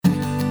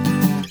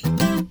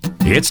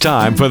It's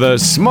time for the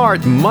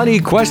Smart Money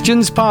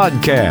Questions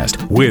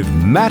Podcast with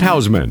Matt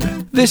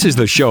Hausman. This is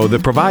the show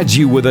that provides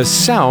you with a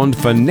sound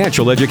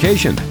financial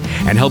education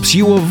and helps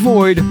you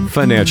avoid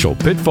financial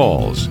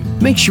pitfalls.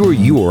 Make sure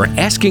you are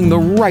asking the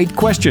right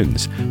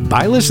questions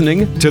by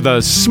listening to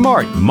the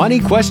Smart Money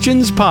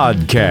Questions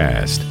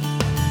Podcast.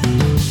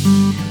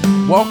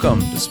 Welcome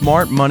to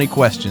Smart Money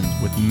Questions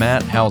with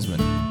Matt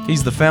Hausman.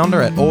 He's the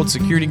founder at Old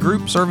Security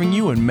Group, serving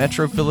you in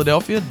Metro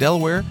Philadelphia,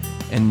 Delaware,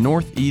 and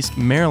Northeast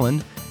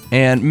Maryland.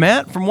 And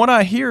Matt, from what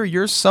I hear,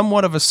 you're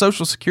somewhat of a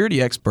Social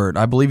Security expert.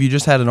 I believe you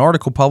just had an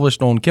article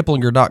published on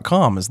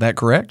Kiplinger.com. Is that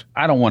correct?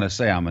 I don't want to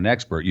say I'm an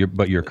expert,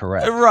 but you're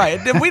correct.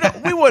 Right.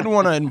 We wouldn't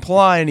want to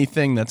imply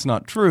anything that's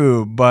not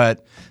true.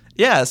 But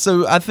yeah,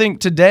 so I think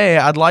today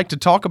I'd like to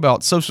talk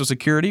about Social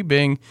Security,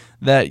 being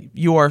that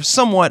you are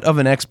somewhat of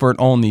an expert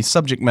on the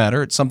subject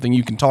matter. It's something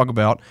you can talk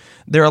about.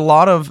 There are a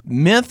lot of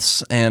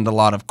myths and a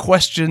lot of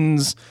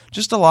questions,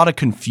 just a lot of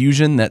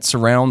confusion that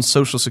surrounds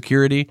Social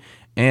Security.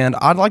 And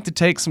I'd like to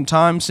take some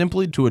time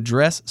simply to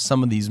address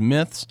some of these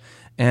myths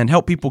and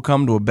help people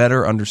come to a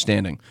better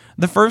understanding.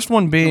 The first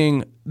one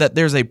being that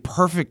there's a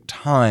perfect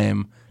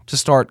time to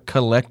start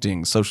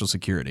collecting Social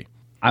Security.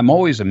 I'm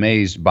always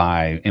amazed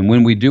by, and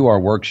when we do our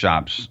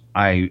workshops,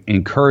 I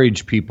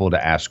encourage people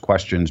to ask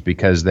questions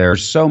because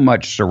there's so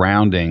much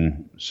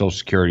surrounding Social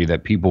Security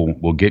that people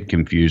will get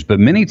confused. But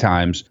many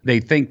times they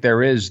think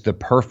there is the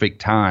perfect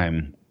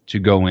time to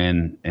go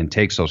in and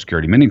take Social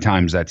Security. Many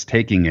times that's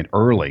taking it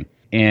early.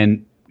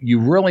 And you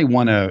really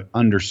want to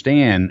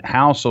understand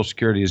how Social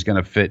Security is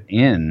going to fit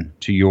in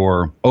to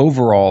your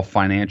overall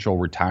financial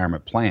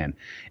retirement plan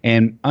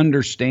and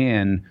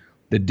understand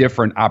the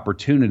different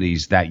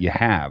opportunities that you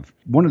have.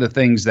 One of the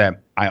things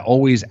that I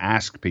always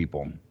ask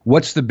people,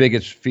 what's the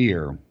biggest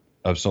fear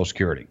of Social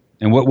Security?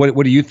 And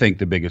what do you think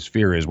the biggest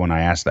fear is when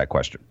I ask that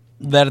question?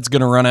 That it's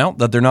going to run out,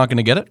 that they're not going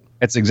to get it?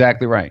 That's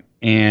exactly right.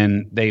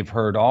 And they've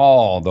heard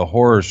all the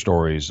horror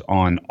stories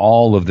on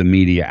all of the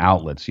media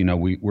outlets. You know,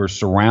 we're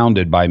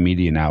surrounded by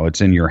media now.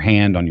 It's in your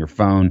hand, on your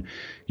phone,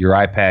 your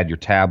iPad, your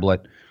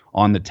tablet,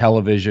 on the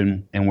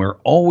television. And we're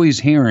always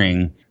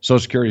hearing Social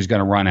Security is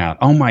going to run out.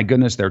 Oh my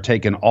goodness, they're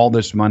taking all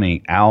this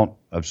money out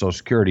of Social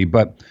Security.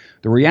 But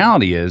the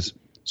reality is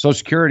Social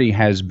Security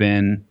has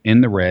been in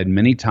the red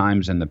many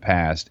times in the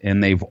past,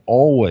 and they've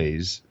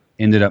always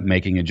ended up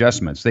making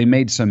adjustments. They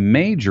made some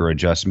major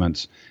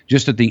adjustments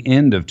just at the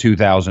end of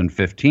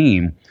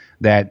 2015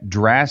 that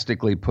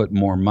drastically put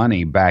more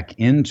money back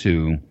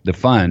into the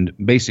fund,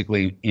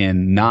 basically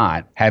in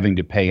not having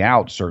to pay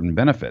out certain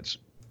benefits.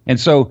 And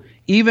so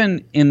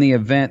even in the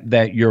event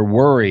that you're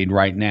worried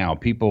right now,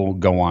 people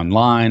go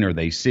online or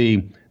they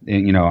see,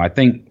 you know, I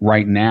think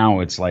right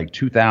now it's like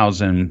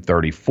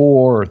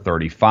 2034 or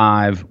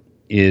 35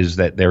 is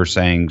that they're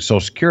saying Social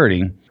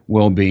Security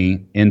will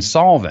be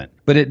insolvent.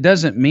 But it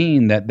doesn't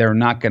mean that they're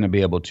not going to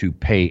be able to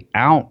pay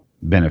out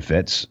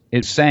benefits.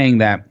 It's saying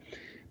that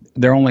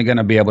they're only going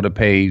to be able to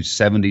pay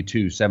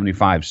 72,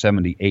 75,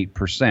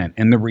 78%.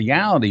 And the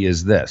reality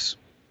is this: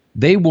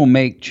 they will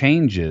make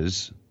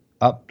changes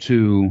up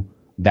to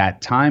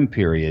that time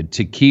period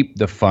to keep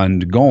the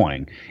fund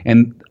going.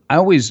 And I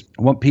always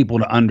want people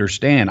to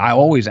understand, I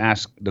always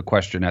ask the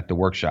question at the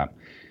workshop,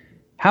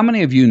 how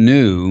many of you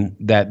knew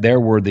that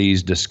there were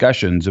these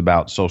discussions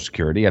about Social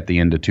Security at the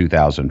end of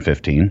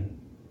 2015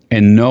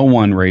 and no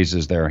one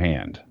raises their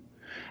hand?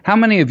 How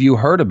many of you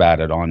heard about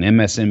it on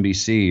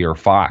MSNBC or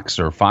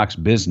Fox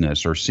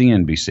Business or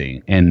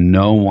CNBC and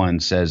no one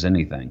says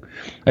anything?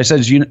 I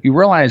said, you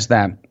realize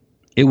that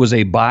it was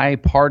a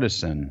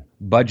bipartisan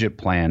budget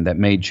plan that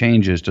made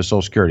changes to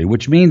Social Security,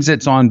 which means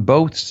it's on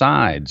both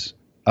sides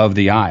of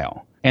the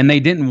aisle. And they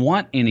didn't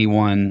want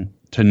anyone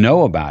to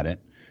know about it.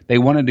 They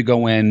wanted to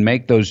go in,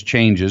 make those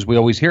changes. We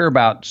always hear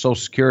about Social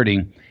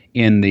Security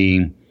in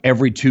the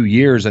every 2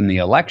 years in the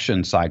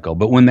election cycle,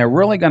 but when they're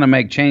really going to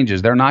make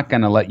changes, they're not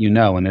going to let you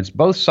know. And it's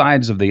both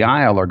sides of the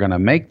aisle are going to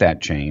make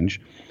that change.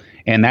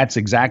 And that's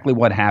exactly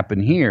what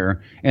happened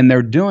here. And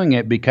they're doing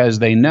it because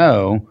they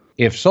know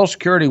if Social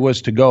Security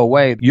was to go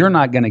away, you're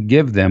not going to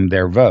give them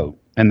their vote,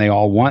 and they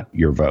all want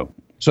your vote.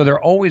 So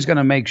they're always going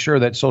to make sure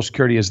that Social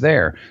Security is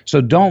there.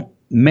 So don't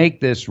make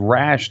this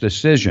rash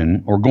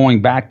decision or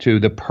going back to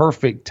the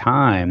perfect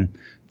time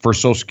for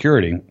Social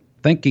Security,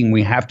 thinking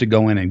we have to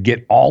go in and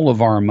get all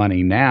of our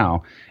money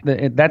now.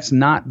 That's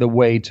not the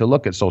way to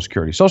look at Social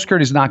Security. Social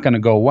Security is not going to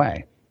go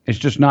away. It's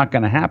just not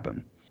going to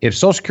happen. If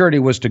Social Security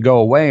was to go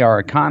away, our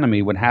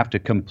economy would have to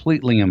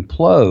completely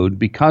implode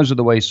because of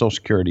the way Social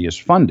Security is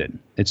funded.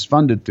 It's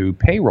funded through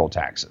payroll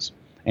taxes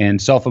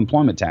and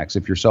self-employment tax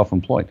if you're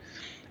self-employed.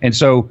 And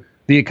so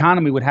the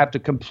economy would have to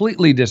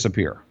completely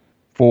disappear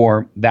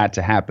for that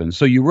to happen.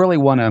 So you really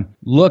want to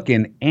look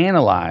and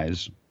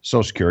analyze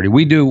Social Security.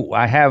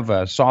 I have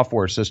a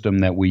software system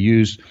that we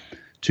use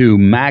to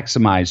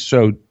maximize,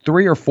 so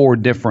 3 or 4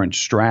 different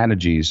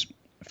strategies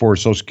for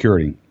Social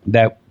Security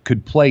that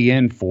could play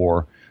in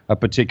for a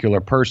particular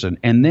person.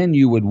 And then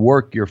you would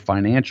work your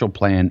financial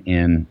plan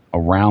in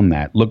around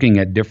that, looking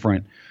at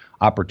different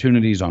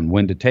opportunities on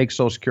when to take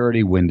Social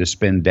Security, when to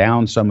spend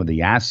down some of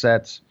the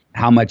assets,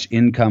 how much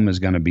income is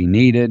going to be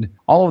needed.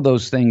 All of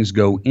those things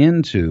go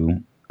into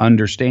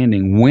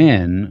understanding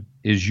when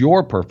is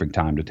your perfect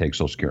time to take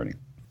Social Security.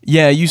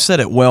 Yeah, you said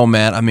it well,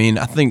 Matt. I mean,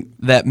 I think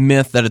that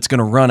myth that it's going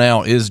to run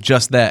out is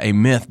just that, a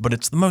myth, but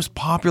it's the most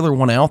popular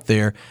one out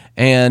there.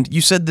 And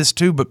you said this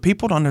too, but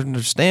people don't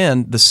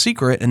understand the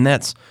secret, and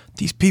that's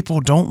these people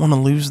don't want to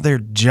lose their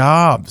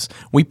jobs.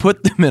 We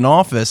put them in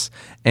office,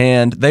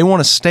 and they want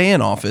to stay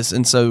in office.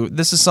 And so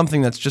this is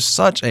something that's just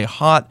such a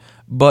hot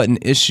button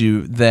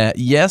issue that,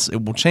 yes,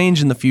 it will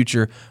change in the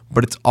future,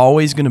 but it's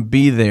always going to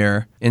be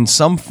there in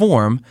some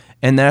form,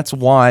 and that's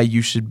why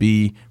you should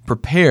be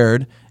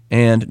prepared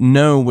and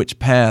know which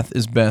path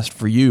is best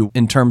for you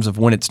in terms of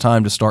when it's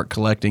time to start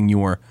collecting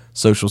your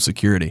Social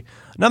Security.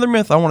 Another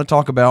myth I want to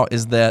talk about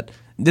is that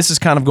this is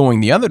kind of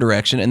going the other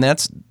direction, and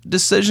that's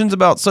decisions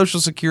about Social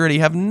Security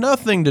have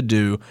nothing to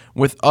do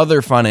with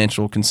other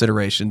financial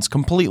considerations,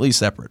 completely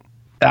separate.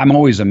 I'm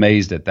always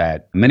amazed at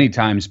that. Many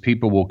times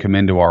people will come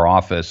into our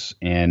office,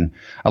 and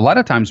a lot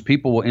of times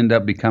people will end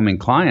up becoming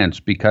clients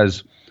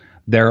because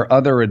their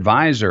other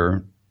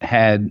advisor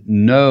had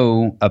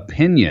no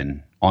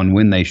opinion on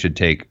when they should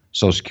take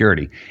Social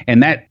Security.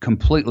 And that's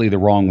completely the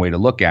wrong way to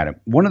look at it.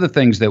 One of the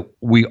things that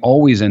we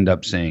always end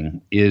up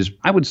seeing is,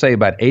 I would say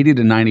about 80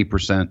 to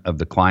 90% of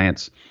the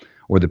clients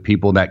or the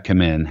people that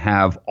come in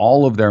have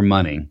all of their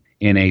money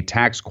in a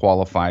tax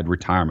qualified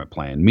retirement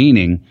plan,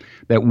 meaning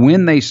that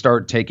when they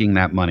start taking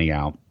that money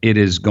out, it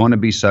is going to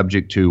be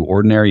subject to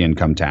ordinary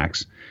income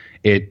tax.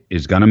 It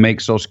is going to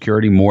make Social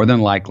Security more than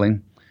likely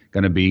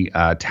going to be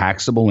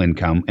taxable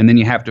income. And then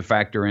you have to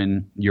factor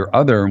in your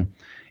other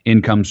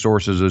income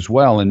sources as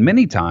well. And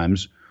many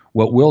times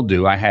what we'll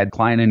do, I had a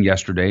client in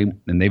yesterday,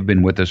 and they've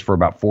been with us for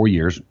about 4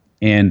 years,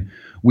 and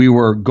we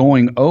were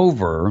going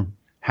over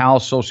how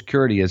Social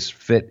Security is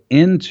fit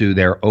into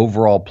their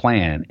overall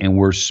plan. And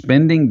we're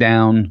spending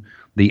down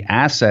the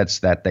assets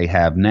that they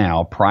have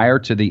now prior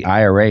to the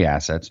IRA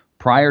assets,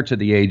 prior to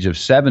the age of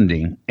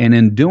 70. And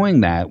in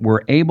doing that,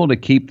 we're able to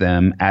keep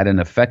them at an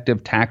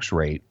effective tax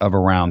rate of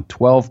around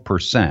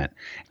 12%.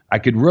 I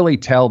could really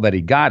tell that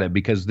he got it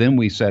because then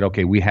we said,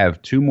 okay, we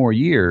have 2 more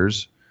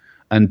years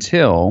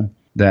until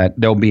that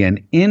there'll be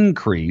an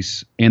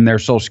increase in their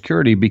Social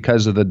Security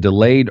because of the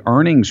delayed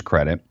earnings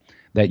credit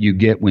that you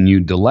get when you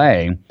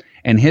delay.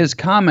 And his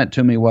comment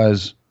to me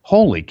was,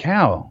 holy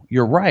cow,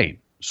 you're right.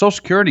 Social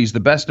Security is the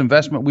best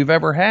investment we've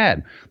ever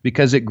had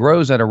because it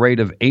grows at a rate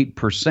of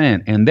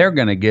 8%, and they're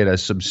going to get a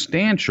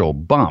substantial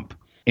bump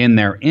in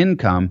their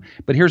income.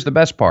 But here's the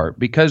best part.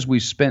 Because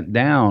we spent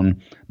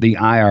down the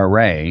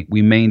IRA,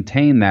 we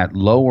maintain that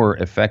lower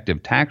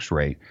effective tax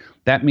rate.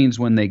 That means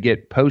when they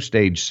get post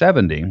age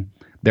 70,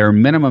 their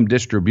minimum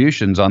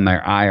distributions on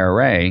their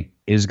IRA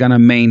is going to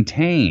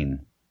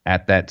maintain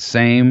at that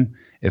same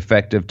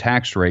effective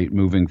tax rate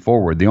moving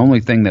forward. The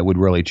only thing that would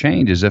really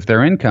change is if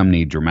their income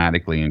need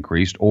dramatically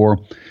increased, or,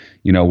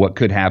 what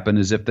could happen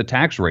is if the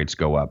tax rates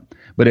go up.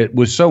 But it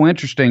was so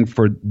interesting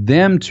for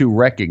them to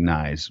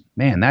recognize,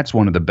 man, that's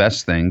one of the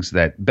best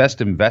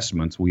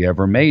investments we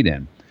ever made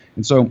in.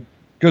 And so it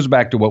goes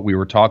back to what we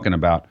were talking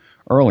about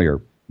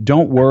earlier.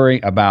 Don't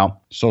worry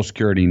about Social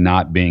Security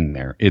not being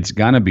there. It's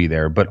going to be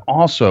there, but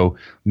also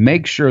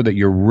make sure that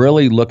you're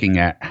really looking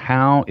at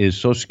how is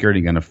Social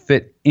Security going to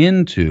fit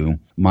into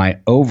my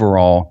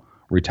overall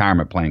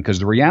retirement plan? Because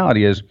the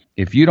reality is,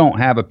 if you don't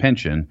have a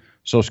pension,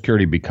 Social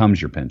Security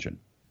becomes your pension.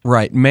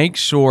 Right. Make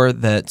sure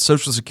that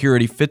Social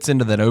Security fits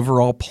into that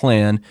overall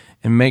plan,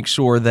 and make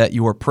sure that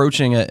you're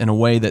approaching it in a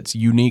way that's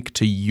unique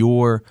to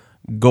your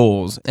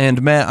goals.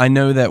 And Matt, I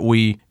know that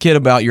we kid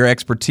about your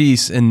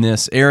expertise in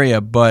this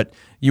area, but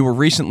you were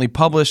recently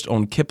published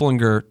on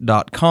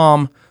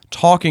Kiplinger.com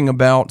talking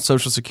about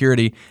Social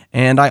Security,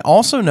 and I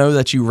also know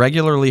that you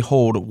regularly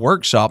hold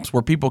workshops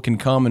where people can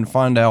come and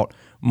find out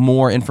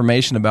more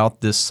information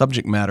about this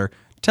subject matter.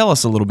 Tell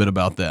us a little bit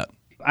about that.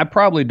 I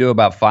probably do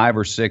about 5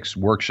 or 6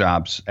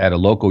 workshops at a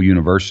local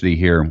university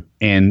here,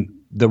 and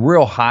the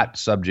real hot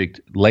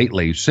subject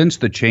lately, since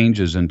the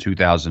changes in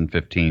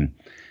 2015,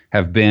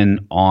 have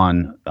been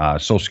on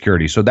Social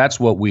Security. So that's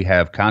what we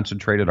have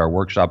concentrated our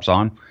workshops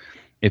on.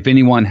 If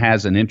anyone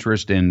has an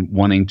interest in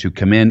wanting to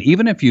come in,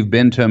 even if you've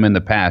been to them in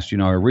the past,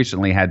 I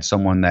recently had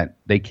someone that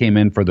they came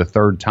in for the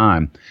 3rd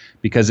time,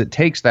 because it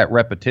takes that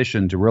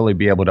repetition to really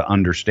be able to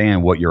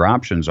understand what your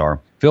options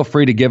are. Feel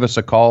free to give us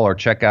a call or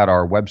check out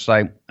our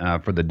website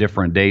for the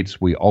different dates.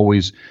 We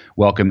always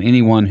welcome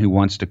anyone who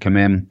wants to come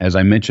in. As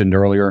I mentioned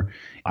earlier,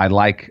 I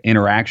like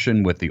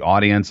interaction with the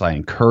audience. I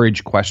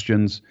encourage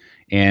questions.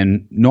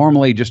 And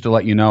normally, just to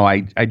let you know,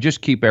 I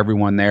just keep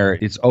everyone there.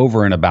 It's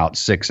over in about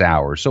 6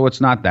 hours, so it's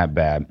not that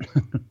bad.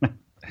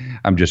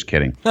 I'm just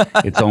kidding.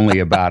 It's only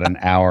about an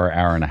hour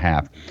and a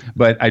half.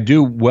 But I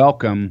do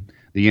welcome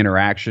the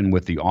interaction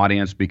with the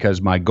audience,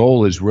 because my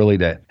goal is really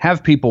to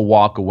have people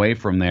walk away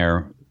from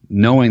there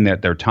knowing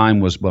that their time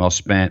was well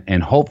spent,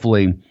 and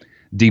hopefully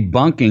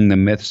debunking the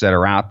myths that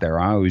are out there.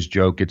 I always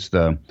joke it's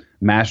the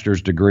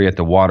master's degree at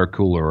the water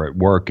cooler at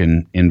work,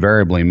 and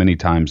invariably many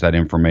times that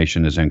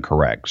information is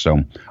incorrect.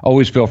 So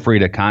always feel free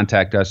to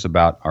contact us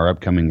about our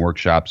upcoming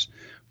workshops.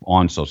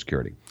 on Social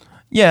Security.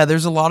 Yeah,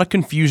 there's a lot of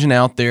confusion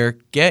out there.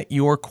 Get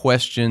your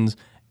questions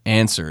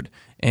answered.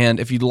 And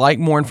if you'd like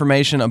more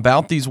information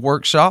about these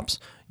workshops,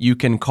 you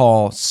can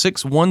call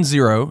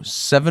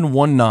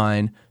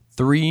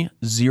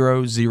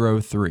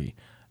 610-719-3003.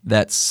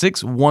 That's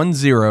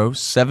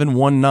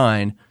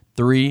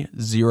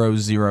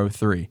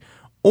 610-719-3003.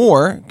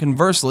 Or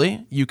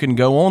conversely, you can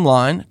go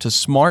online to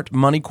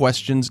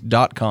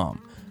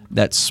smartmoneyquestions.com.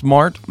 That's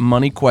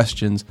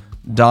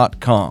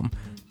smartmoneyquestions.com.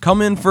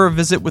 Come in for a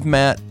visit with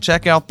Matt.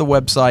 Check out the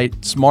website,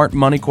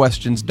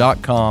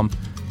 smartmoneyquestions.com.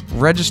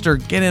 Register,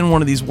 get in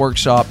one of these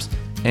workshops,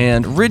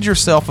 and rid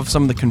yourself of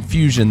some of the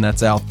confusion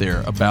that's out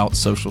there about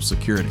Social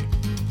Security.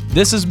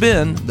 This has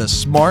been the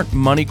Smart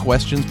Money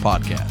Questions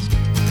Podcast.